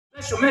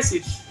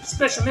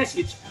Special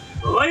message.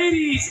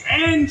 Ladies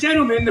and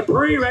gentlemen, the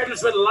Prairie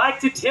Rattlers would like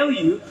to tell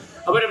you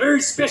about a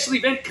very special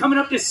event coming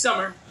up this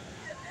summer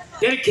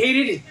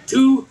dedicated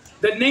to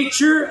the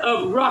nature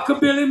of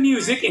rockabilly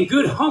music and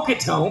good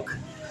honky-tonk.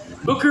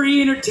 Booker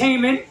E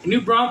Entertainment,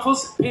 New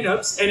Braunfels,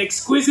 Pinups, and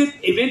Exquisite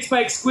Events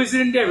by Exquisite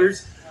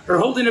Endeavors are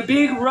holding a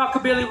big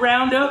rockabilly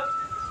roundup.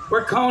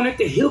 We're calling it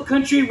the Hill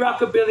Country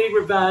Rockabilly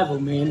Revival,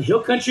 man.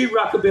 Hill Country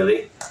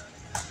Rockabilly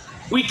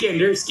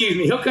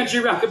Weekender, Hill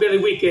Country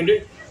Rockabilly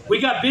Weekender. We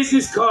got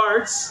business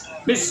cards.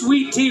 Miss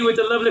Sweet Tea with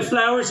the lovely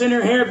flowers in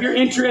her hair. If you're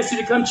interested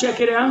to come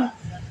check it out.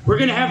 We're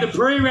going to have the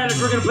Prairie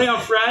Rattlers. We're going to play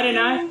on Friday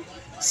night.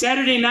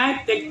 Saturday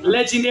night, the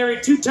legendary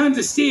 2 Tons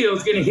of Steel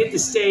is going to hit the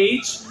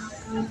stage.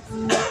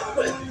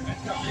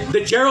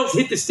 The Geralds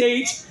hit the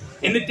stage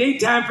in the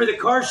daytime for the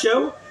car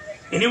show.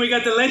 And then we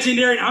got the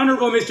legendary and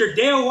honorable Mr.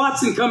 Dale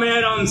Watson coming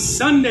out on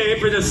Sunday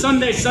for the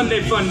Sunday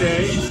Fun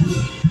Day.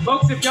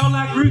 Folks, if y'all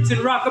like roots and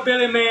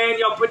rockabilly, man,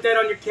 y'all put that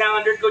on your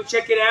calendar. Go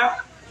check it out.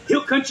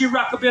 Hill Country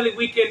Rockabilly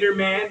Weekender,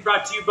 man,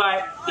 brought to you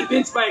by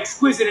Events by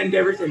Exquisite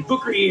Endeavors and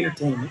Booker E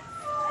Entertainment.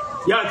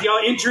 Y'all, if y'all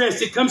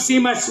interested, come see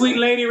my sweet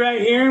lady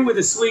right here with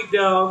a sweet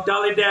dog,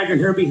 Dolly Dagger,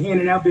 and her be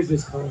handing out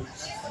business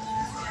cards.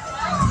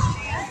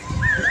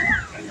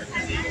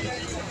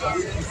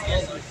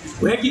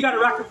 Well, you got a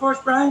rocker for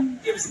us, Brian?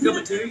 Give us a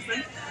couple tunes,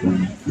 man.